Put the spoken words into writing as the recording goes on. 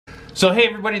So hey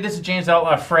everybody, this is James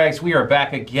Outlaw Frags. We are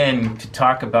back again to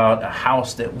talk about a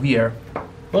house that we are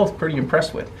both pretty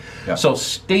impressed with. Yeah. So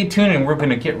stay tuned and we're going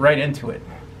to get right into it.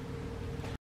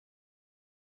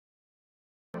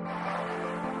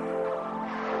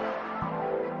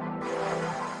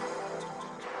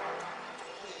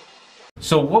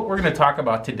 So what we're going to talk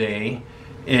about today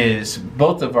is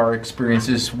both of our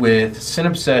experiences with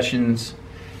SCENTual Obsessions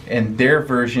and their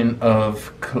version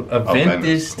of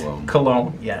Aventus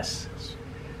Cologne. Yes.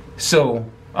 So,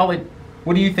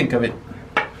 what do you think of it?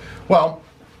 Well,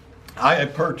 I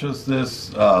purchased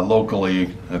this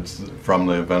locally. It's from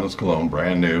the Aventus Cologne,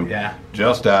 brand new. Yeah.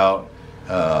 Just out.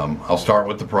 I'll start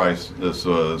with the price. This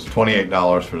was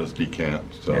 $28 for this decant.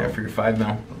 So yeah, for your 5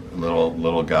 mil.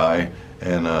 Little guy,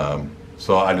 and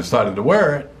so I decided to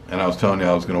wear it. And I was telling you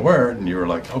I was going to wear it, and you were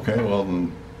like, okay, well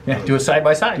then. Yeah, do a side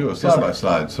by side. Do a side by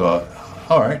side. So,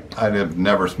 all right, I have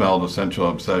never smelled a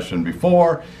SCENTual Obsession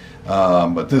before,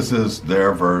 but this is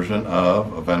their version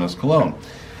of Aventus Cologne.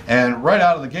 And right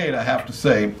out of the gate, I have to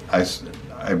say,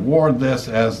 I wore this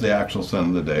as the actual scent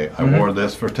of the day. I wore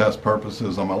this for test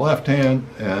purposes on my left hand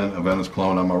and Aventus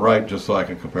Cologne on my right, just so I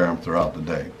could compare them throughout the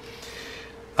day.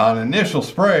 On initial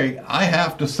spray, I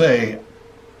have to say,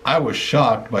 I was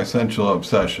shocked by SCENTual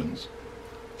Obsessions.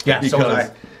 Yeah, because so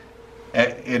was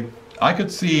I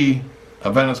could see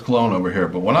Aventus Cologne over here,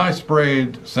 but when I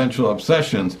sprayed SCENTual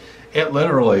Obsessions, it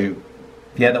literally...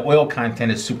 Yeah, the oil content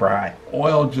is super high.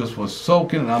 Oil just was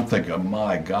soaking, and I'm thinking,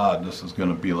 my God, this is going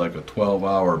to be like a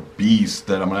 12-hour beast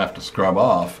that I'm going to have to scrub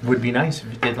off. Would be nice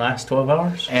if it did last 12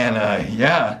 hours. And,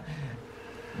 yeah.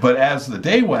 But as the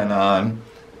day went on,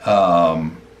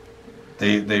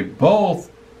 they both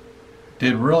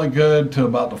did really good to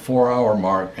about the 4-hour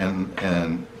mark,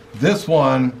 and this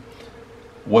one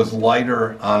was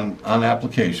lighter on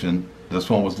application. This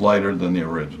one was lighter than the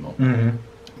original.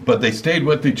 But they stayed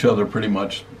with each other pretty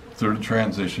much through the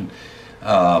transition.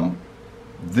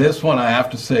 This one, I have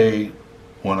to say,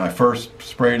 when I first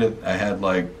sprayed it, I had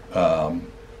like, I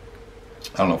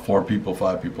don't know, 4 people,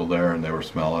 5 people there, and they were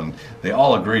smelling. They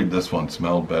all agreed this one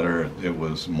smelled better. It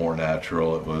was more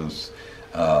natural. It was,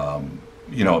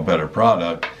 you know, a better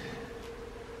product.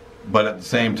 But at the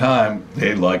same time,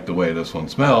 they liked the way this one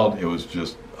smelled. It was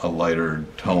just a lighter,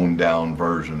 toned down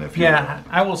version, if you will.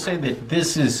 I will say that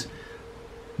this is,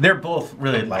 they're both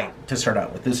really light to start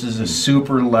out with. This is a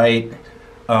super light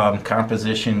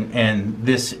composition, and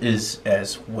this is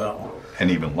as well. And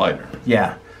even lighter.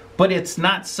 Yeah. But it's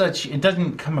not such, it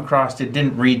doesn't come across, it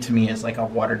didn't read to me as like a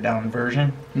watered down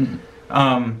version.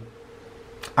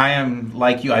 I am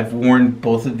like you, I've worn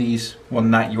both of these. Well,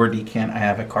 not your decant, I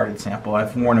have a carded sample.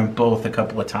 I've worn them both a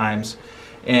couple of times.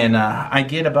 And I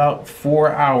get about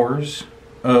 4 hours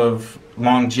of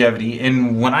longevity.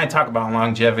 And when I talk about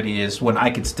longevity is when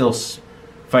I could still,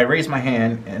 if I raise my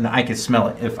hand and I could smell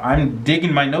it. If I'm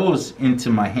digging my nose into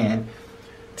my hand,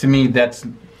 to me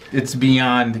it's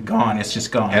beyond gone. It's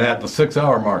just gone. And at the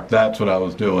 6-hour mark, that's what I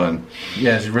was doing.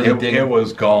 Yeah, it's really digging. It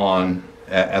was gone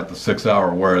at the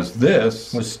 6-hour, whereas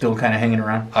this was still kind of hanging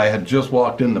around. I had just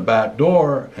walked in the back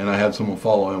door, and I had someone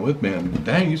following with me, and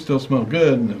dang, you still smell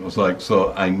good. And it was like,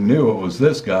 so I knew it was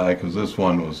this guy because this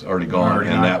one was already gone,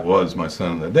 and that was my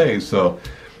scent of the day. So,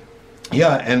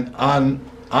 yeah, and on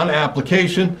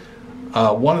application,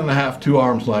 1.5, 2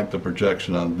 arms length of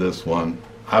projection on this one.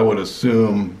 I would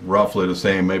assume roughly the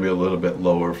same, maybe a little bit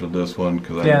lower for this one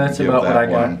because I didn't give about that what I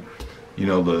one, got. You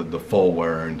know, the full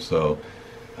wearing. So.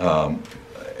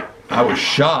 I was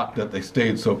shocked that they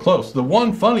stayed so close. The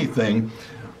one funny thing,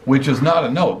 which is not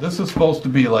a note, this is supposed to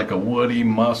be like a woody,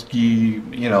 musky,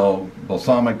 you know,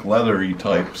 balsamic, leathery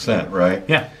type scent, right?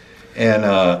 Yeah.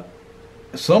 And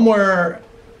somewhere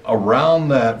around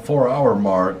that 4-hour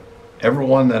mark,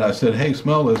 everyone that I said, hey,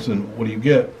 smell this, and what do you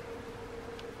get?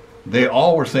 They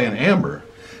all were saying amber.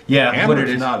 Yeah, amber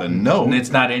is not a note. And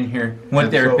it's not in here.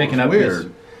 What they're picking up is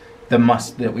the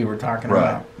musk that we were talking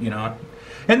about, you know.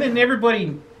 And then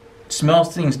everybody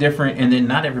smells things different, and then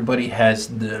not everybody has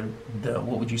the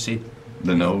what would you say?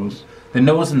 The nose. The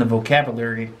nose and the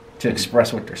vocabulary to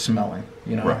express what they're smelling,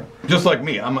 you know. Right. Just like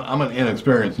me, I'm an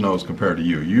inexperienced nose compared to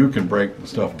you. You can break the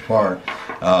stuff apart.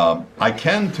 I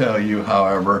can tell you,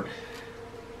 however,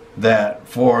 that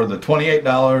for the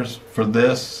 $28 for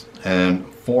this and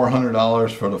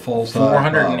 $400 for the full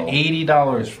size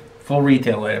 $480 full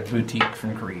retail at a boutique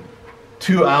from Creed.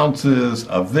 2 ounces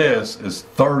of this is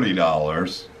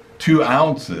 $30. 2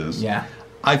 ounces. Yeah.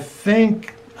 I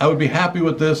think I would be happy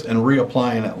with this and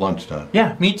reapplying at lunchtime.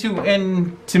 Yeah, me too.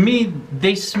 And to me,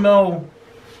 they smell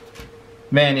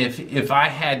Man, if I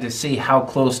had to say how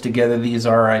close together these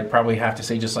are, I'd probably have to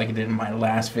say, just like I did in my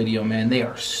last video, man, they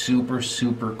are super,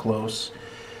 super close.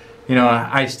 You know,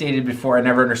 I stated before I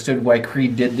never understood why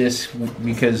Creed did this,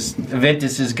 because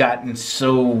Aventus has gotten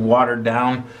so watered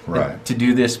down to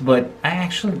do this, but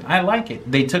I like it.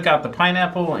 They took out the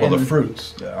pineapple. Well, the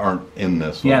fruits aren't in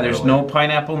this one. Yeah, there's no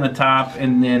pineapple in the top,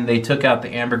 and then they took out the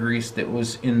ambergris that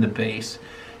was in the base,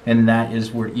 and that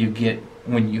is what you get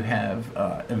when you have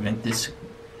Aventus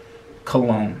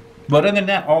Cologne. But other than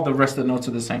that, all the rest of the notes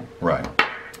are the same. Right.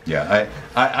 Yeah,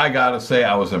 I gotta say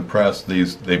I was impressed.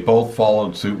 They both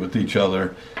followed suit with each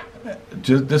other.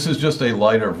 This is just a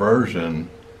lighter version,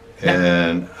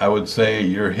 and I would say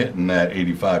you're hitting that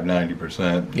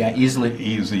 85–90%. Yeah, easily.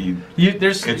 Easy.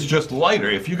 It's just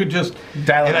lighter. If you could just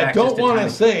dial it and back. I don't want to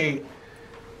say,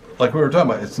 like we were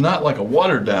talking about, it's not like a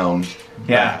watered down.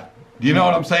 Yeah. Do you know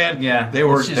what I'm saying? Yeah. They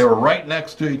were right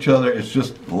next to each other. It's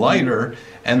just lighter,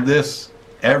 and this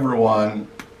everyone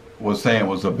was saying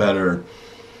was a better.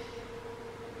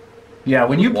 Yeah,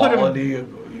 when you put quality,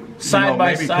 them side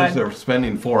by maybe side, because they're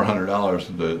spending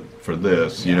 $400 for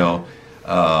this. You know,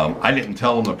 I didn't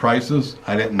tell them the prices.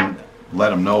 I didn't let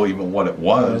them know even what it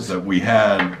was that we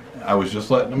had. I was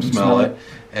just letting them smell it,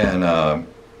 and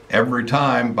every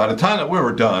time, by the time that we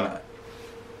were done,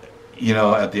 you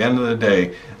know, at the end of the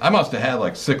day, I must have had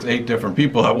like 6, 8 different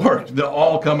people at work. They're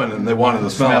all coming and they wanted to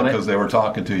smell it because they were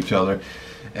talking to each other.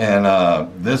 And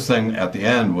this thing at the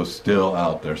end was still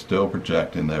out there, still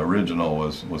projecting. The original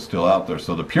was still out there.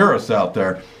 So the purists out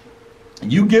there,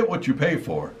 you get what you pay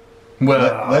for.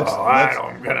 Well,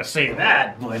 I'm gonna say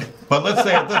that, but let's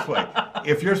say it this way: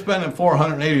 if you're spending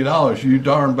 $480, you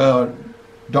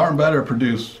darn better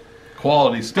produce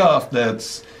quality stuff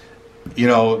that's, you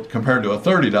know, compared to a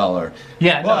 $30.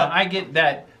 Yeah, but no, I get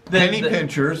that. Penny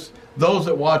pinchers, those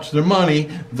that watch their money,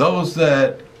 those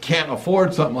that can't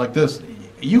afford something like this.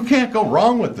 You can't go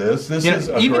wrong with this. This is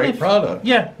a great product.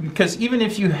 Yeah, because even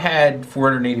if you had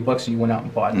 $480 and you went out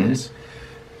and bought this,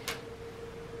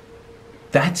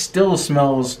 that still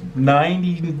smells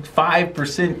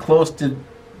 95% close to,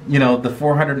 you know, the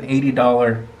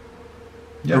 $480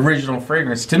 original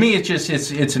fragrance. To me, it's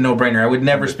a no-brainer. I would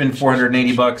never spend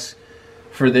 $480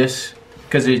 for this,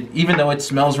 because even though it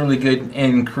smells really good,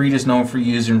 and Creed is known for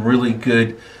using really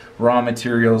good raw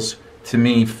materials. To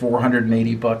me,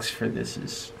 $480 for this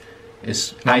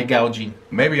is eye gouging.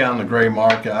 Maybe on the gray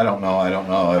market, I don't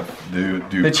know if do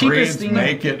Creeds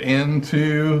make it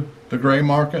into the gray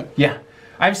market? Yeah,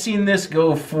 I've seen this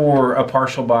go for a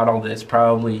partial bottle that's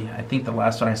probably, I think the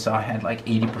last one I saw had like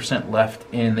 80% left,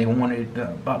 and they wanted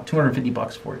about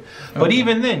 $250 for it. Okay. But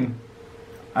even then,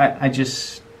 I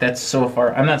just, that's so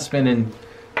far. I'm not spending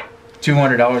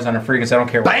 $200 on a fragrance. I don't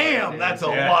care what. Bam! That's a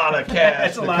lot of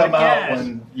cash to come out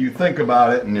when you think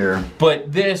about it, and you're.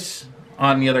 But this,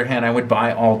 on the other hand, I would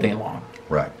buy all day long.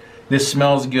 Right. This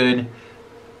smells good.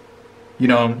 You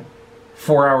know,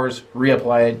 4 hours,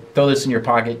 reapply it, throw this in your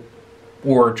pocket,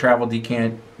 or travel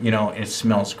decant. You know, it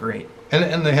smells great.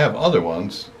 And they have other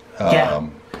ones. Yeah.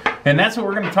 And that's what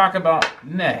we're going to talk about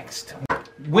next.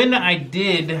 When I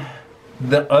did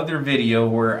the other video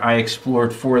where I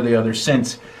explored 4 of the other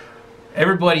scents,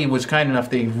 everybody was kind enough,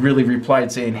 they really replied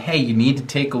saying, hey, you need to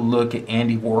take a look at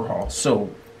Andy Warhol. So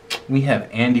we have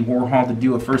Andy Warhol to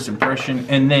do a first impression,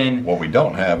 and then... What we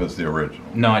don't have is the original.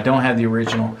 No, I don't have the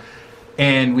original.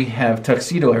 And we have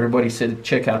Tuxedo. Everybody said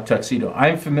check out Tuxedo.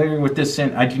 I'm familiar with this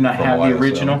scent. I do not have the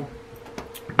original,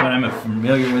 but I'm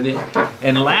familiar with it.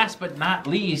 And last but not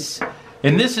least,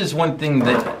 and this is one thing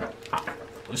that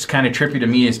was kind of trippy to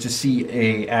me, is to see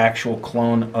a actual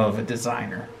clone of a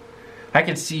designer. I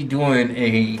could see doing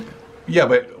a... Yeah,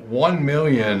 but 1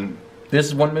 million... This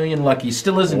is 1 million Lucky.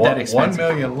 Still isn't that expensive.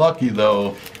 1 million Lucky,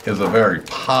 though, is a very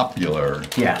popular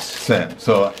scent.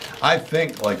 So I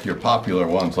think, like, your popular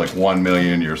ones, like 1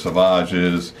 million, your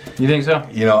Sauvages... You think so?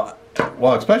 You know,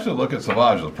 well, especially look at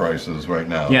Sauvage's prices right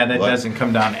now. Yeah, that doesn't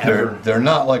come down ever. They're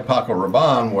not like Paco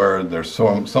Rabanne, where they're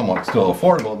somewhat still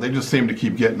affordable. They just seem to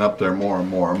keep getting up there more and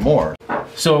more and more.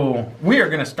 So we are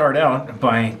going to start out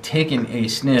by taking a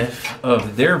sniff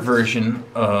of their version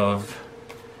of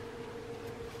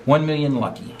 1 million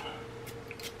Lucky.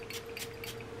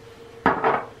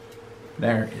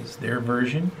 There is their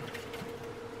version.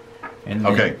 And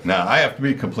okay, now I have to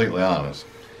be completely honest.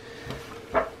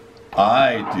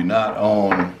 I do not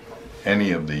own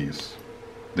any of these,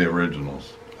 the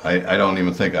originals. I don't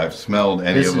even think I've smelled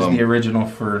any of them. This is the original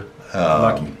for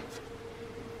Lucky.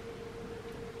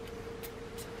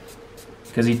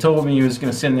 Because he told me he was going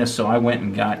to send this, so I went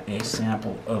and got a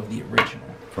sample of the original.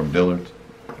 From Dillard's?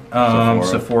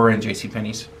 Sephora and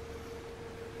JCPenney's.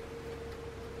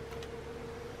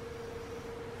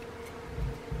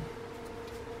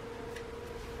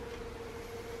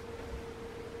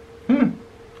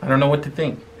 don't know what to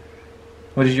think.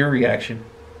 What is your reaction?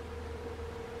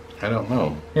 I don't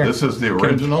know. Here. This is the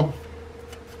original?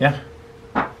 Yeah.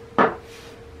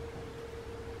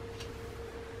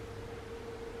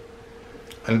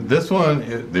 And this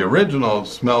one, the original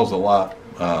smells a lot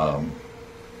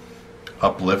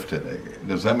uplifted.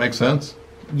 Does that make sense?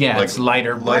 Yeah, like, it's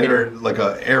lighter, like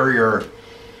a airier.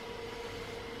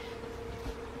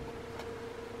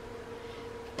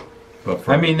 But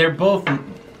I mean, they're both.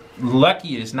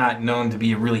 Lucky is not known to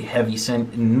be a really heavy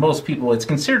scent. And most people, it's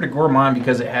considered a gourmand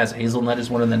because it has hazelnut as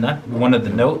one of the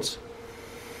notes.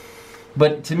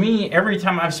 But to me, every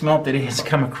time I've smelt it, it's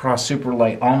come across super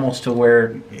light, almost to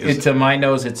where, to my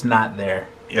nose, it's not there.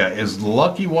 Yeah, is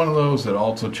Lucky one of those that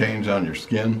also change on your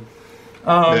skin?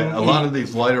 A lot of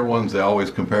these lighter ones, they always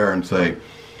compare and say,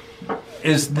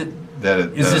 is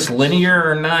this linear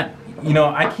or not? You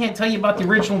know, I can't tell you about the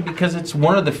original because it's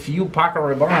one of the few Paco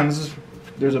Rabannes.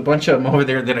 There's a bunch of them over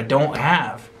there that I don't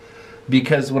have.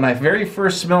 Because when I very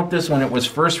first smelt this, when it was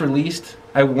first released,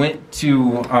 I went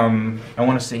to, I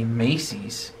want to say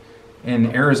Macy's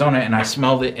in Arizona, and I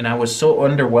smelled it, and I was so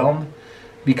underwhelmed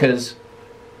because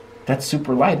that's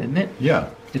super light, isn't it? Yeah.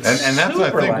 And that's, I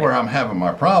think, where I'm having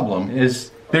my problem.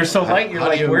 Is they're so light, you're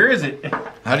like, where is it?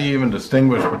 How do you even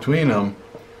distinguish between them?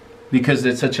 Because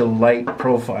it's such a light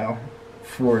profile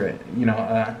for it, you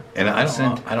know. And I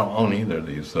don't own either of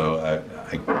these, so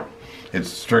it's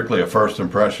strictly a first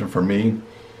impression for me.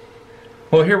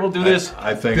 Well, here we'll do this.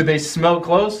 I think. Do they smell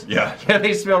close? Yeah. Yeah,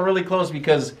 they smell really close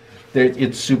because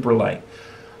it's super light.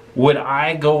 Would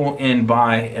I go and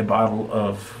buy a bottle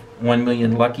of 1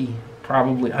 Million Lucky?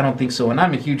 Probably. I don't think so. And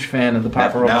I'm a huge fan of the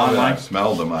Paco Rabanne Now that line. I've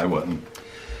smelled them, I wouldn't.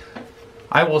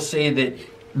 I will say that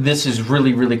this is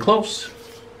really, really close.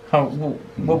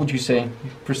 What would you say,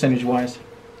 percentage-wise?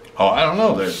 Oh, I don't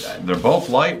know. They're both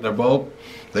light.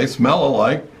 They smell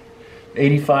alike.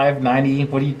 85, 90,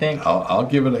 what do you think? I'll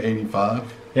give it an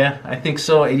 85. Yeah, I think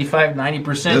so. 85,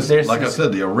 90%. Like I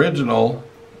said, the original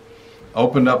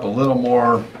opened up a little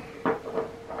more.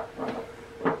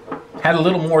 Had a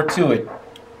little more to it.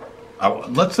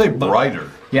 Let's say brighter.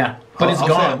 Yeah, but it's I'll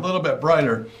gone. say a little bit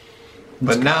brighter.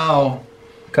 But now,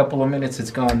 a couple of minutes,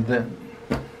 it's gone. Then.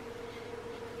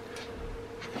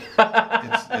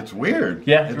 it's weird.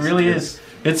 Yeah, it really is.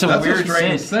 It's a weird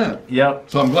strange scent. Yep.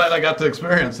 So I'm glad I got to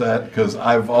experience that because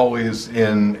I've always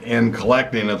in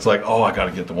collecting, it's like, oh, I got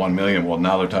to get the 1 million. Well,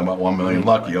 now they're talking about 1 million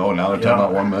Lucky. Oh, now they're talking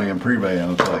about 1 million Privé,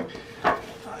 and it's like,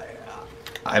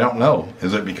 I don't know.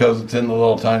 Is it because it's in the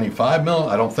little tiny 5 mil?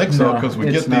 I don't think so because we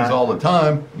get these all the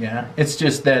time. Yeah, it's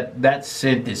just that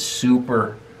scent is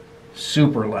super,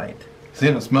 super light. See,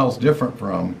 and it smells different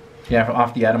from. Yeah,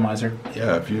 off the atomizer.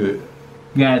 Yeah, if you.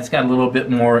 Yeah, it's got a little bit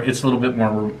more. It's a little bit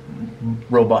more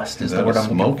robust. Is the word I'm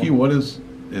smoky? looking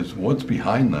for. What's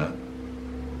behind that?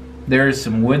 There is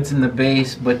some woods in the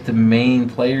base, but the main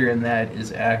player in that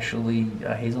is actually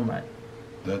hazelnut.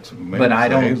 That's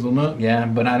hazelnut. Yeah,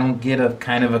 but I don't get a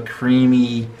kind of a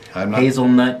creamy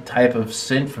hazelnut type of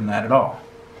scent from that at all.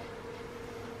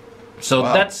 So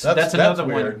wow, that's another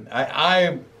weird.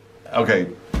 one. Okay.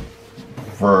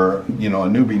 For a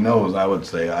newbie knows, I would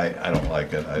say I don't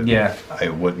like it. I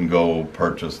wouldn't go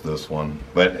purchase this one.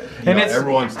 But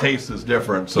everyone's taste is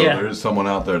different, so there is someone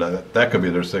out there that could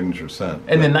be their signature scent.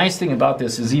 And the nice thing about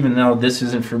this is, even though this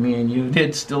isn't for me and you,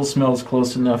 it still smells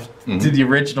close enough to the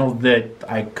original that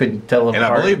I couldn't tell apart. And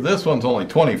I believe this one's only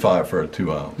 $25 for a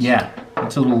 2 ounce. Yeah,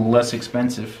 it's a little less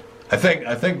expensive. I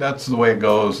think that's the way it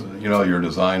goes. Your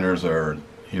designers are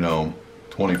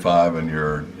 25 and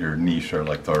your niche are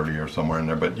like 30 or somewhere in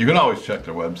there, but you can always check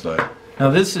their website. Now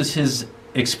this is his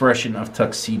expression of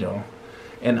Tuxedo,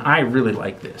 and I really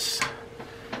like this.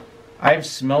 I've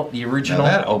smelt the original.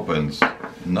 Now that opens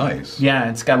nice. Yeah,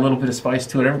 it's got a little bit of spice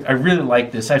to it. I really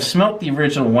like this. I've smelt the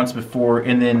original once before,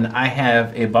 and then I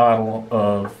have a bottle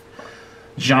of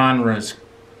Genre's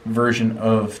version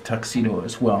of Tuxedo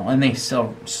as well, and they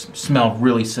smell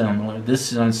really similar.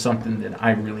 This is something that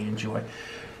I really enjoy.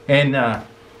 And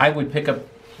I would pick up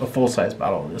a full-size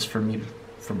bottle of this for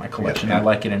my collection. Yeah. I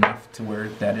like it enough to where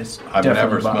that is. I've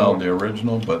never smelled the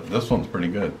original, but this one's pretty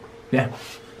good. Yeah,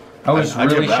 I was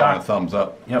really give that shocked. One a thumbs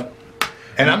up. Yep.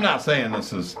 And I'm not saying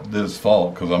this is this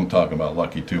fault because I'm talking about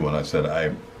Lucky too. When I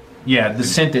said yeah, the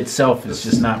scent itself is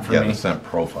just not for me. Yeah, the scent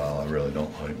profile I really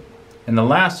don't like. And the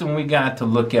last one we got to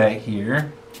look at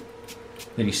here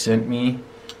that he sent me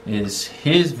is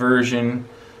his version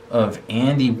of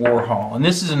Andy Warhol, and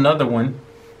this is another one.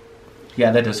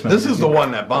 Yeah, that does smell. This is the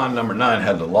one that Bond number 9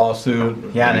 had the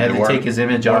lawsuit. Yeah, and had to take his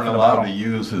image off the allowed bottle. to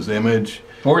use his image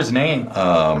or his name.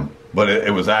 But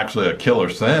it was actually a killer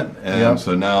scent, and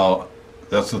so now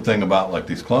that's the thing about like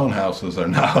these clone houses are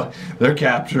now they're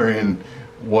capturing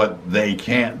what they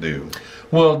can't do.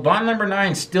 Well, Bond Number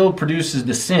 9 still produces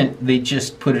the scent. They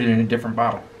just put it in a different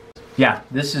bottle. Yeah,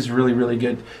 this is really, really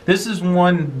good. This is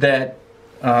one that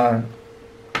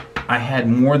I had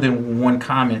more than one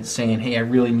comment saying, hey, I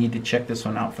really need to check this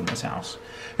one out from this house.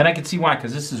 And I can see why,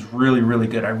 because this is really, really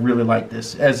good. I really like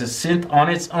this. As a scent on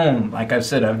its own, like I've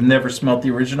said, I've never smelled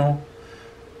the original,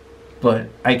 but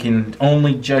I can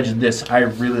only judge this. I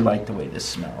really like the way this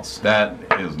smells. That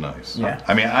is nice. Yeah.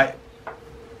 I mean,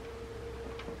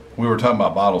 we were talking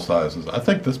about bottle sizes. I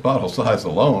think this bottle size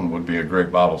alone would be a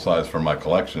great bottle size for my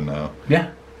collection now.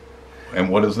 Yeah. And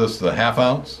what is this, the half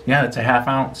ounce? Yeah, it's a half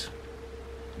ounce.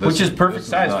 Which is perfect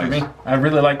size nice. For me. I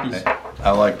really like these.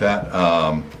 I like that.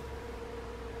 I'm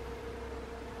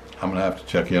going to have to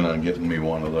check in on getting me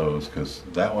one of those because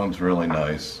that one's really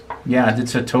nice. Yeah,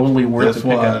 it's a totally worth this the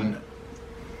pickup. One,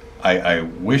 I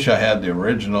wish I had the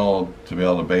original to be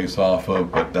able to base off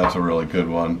of, but that's a really good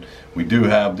one. We do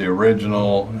have the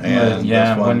original and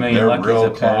yeah, this one. They're real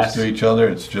close pass. to each other.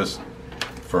 It's just,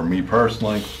 for me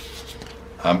personally,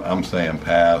 I'm saying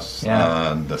pass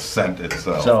on the scent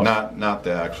itself, so, not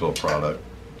the actual product.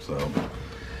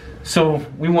 So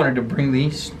we wanted to bring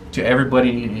these to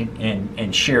everybody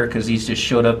and share, because these just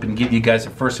showed up, and give you guys a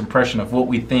first impression of what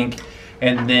we think,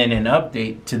 and then an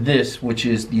update to this, which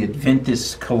is the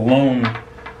Aventus Cologne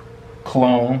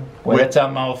Clone. Well, that's a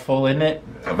mouthful, isn't it?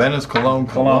 Aventus Cologne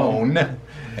Clone.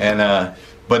 And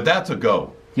but that's a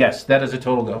go. Yes, that is a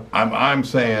total go. I'm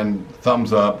saying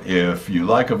thumbs up if you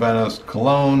like Aventus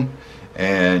Cologne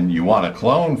and you want a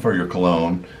clone for your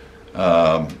cologne.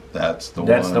 That's the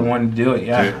one to do it.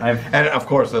 Yeah, and of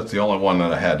course that's the only one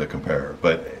that I had to compare.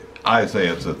 But I say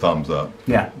it's a thumbs up.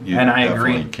 Yeah, you and I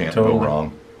agree. You can't go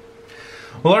wrong.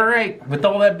 Well, all right. With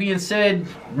all that being said,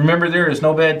 remember there is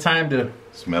no bad time to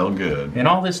smell good. And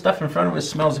all this stuff in front of us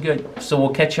smells good. So we'll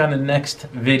catch you on the next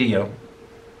video.